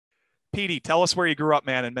Petey, tell us where you grew up,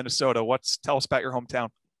 man, in Minnesota. Tell us about your hometown.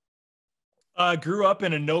 Grew up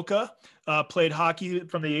in Anoka, played hockey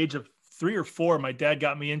from the age of 3 or 4. My dad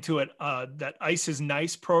got me into it. That Ice is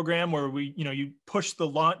Nice program where you push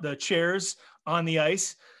the chairs on the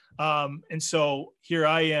ice. And so here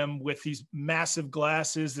I am with these massive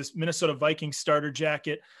glasses, this Minnesota Vikings starter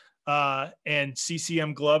jacket, and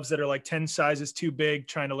CCM gloves that are like 10 sizes too big,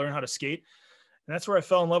 trying to learn how to skate. And that's where I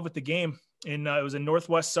fell in love with the game. And it was a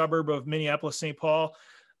northwest suburb of Minneapolis, St. Paul.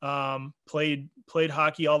 Played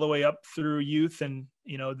hockey all the way up through youth. And,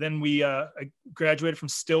 then I graduated from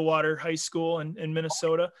Stillwater High School in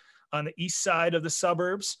Minnesota on the east side of the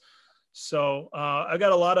suburbs. So I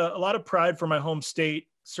got a lot of pride for my home state,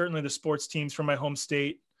 certainly the sports teams from my home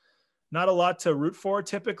state. Not a lot to root for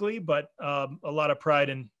typically, but a lot of pride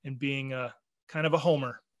in being kind of a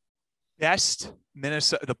homer. Best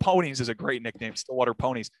Minnesota, the Ponies is a great nickname, Stillwater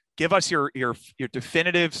Ponies. Give us your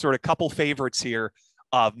definitive sort of couple favorites here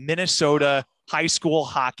of Minnesota high school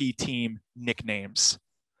hockey team nicknames.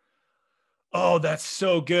 Oh, that's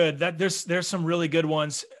so good. There's some really good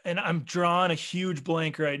ones, and I'm drawing a huge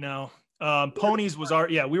blank right now. Ponies was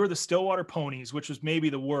we were the Stillwater Ponies, which was maybe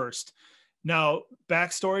the worst. Now,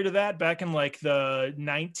 backstory to that, back in like the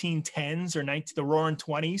 1910s or the Roaring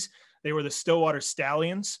 20s, they were the Stillwater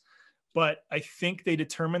Stallions. But I think they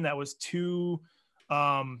determined that was too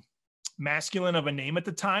masculine of a name at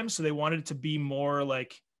the time. So they wanted it to be more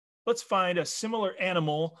like, let's find a similar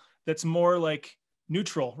animal that's more like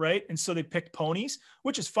neutral, right? And so they picked ponies,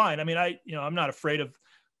 which is fine. I mean, I'm not afraid of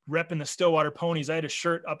repping the Stillwater Ponies. I had a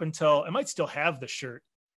shirt up until, I might still have the shirt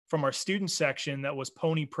from our student section that was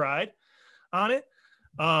Pony Pride on it.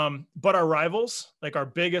 But our rivals, like our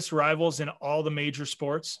biggest rivals in all the major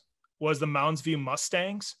sports, was the Mounds View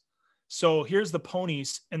Mustangs. So here's the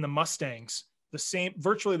Ponies and the Mustangs,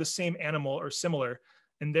 virtually the same animal or similar,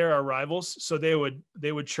 and they're our rivals. So they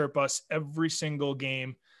would chirp us every single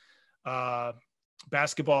game,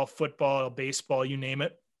 basketball, football, baseball, you name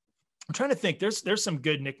it. I'm trying to think. There's some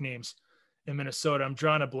good nicknames in Minnesota. I'm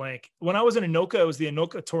drawing a blank. When I was in Anoka, it was the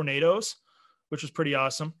Anoka Tornadoes, which was pretty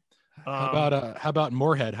awesome. How about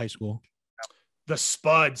Moorhead High School? The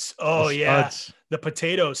Spuds. Oh, yeah. The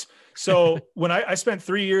potatoes. So when I spent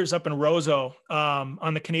 3 years up in Roseau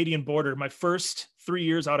on the Canadian border, my first 3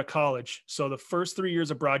 years out of college. So the first 3 years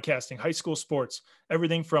of broadcasting, high school sports,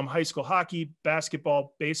 everything from high school hockey,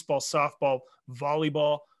 basketball, baseball, softball,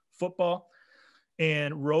 volleyball, football.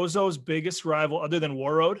 And Roseau's biggest rival other than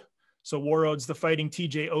Warroad. So Warroad's the Fighting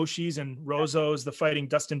TJ Oshie's and Roseau's the Fighting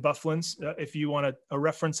Dustin Bufflins. If you want a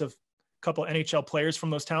reference of a couple NHL players from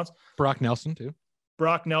those towns. Brock Nelson too.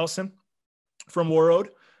 Brock Nelson from Warroad.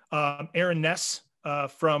 Aaron Ness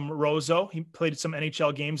from Roseau. He played some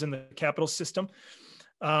NHL games in the Capital system.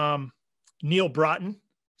 Neil Broughton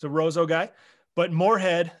is a Roseau guy. But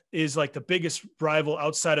Moorhead is like the biggest rival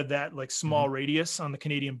outside of that, like small radius on the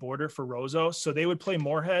Canadian border for Roseau. So they would play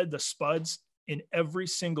Moorhead, the Spuds, in every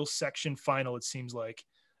single section final, it seems like,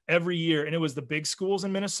 every year. And it was the big schools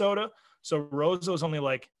in Minnesota. So Roseau is only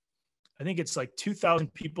like, I think it's like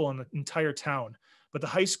 2,000 people in the entire town. But the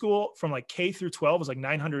high school from like K through 12 was like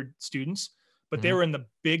 900 students. But they were in the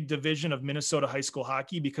big division of Minnesota high school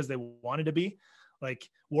hockey because they wanted to be. Like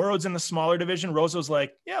Warroad's in the smaller division. Roseau's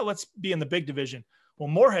like, yeah, let's be in the big division. Well,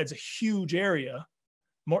 Moorhead's a huge area,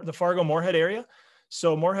 the Fargo-Moorhead area.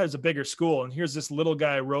 So Moorhead's a bigger school. And here's this little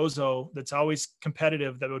guy, Roseau, that's always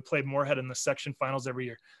competitive that would play Moorhead in the section finals every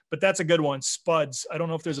year. But that's a good one. Spuds. I don't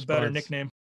know if there's a better nickname.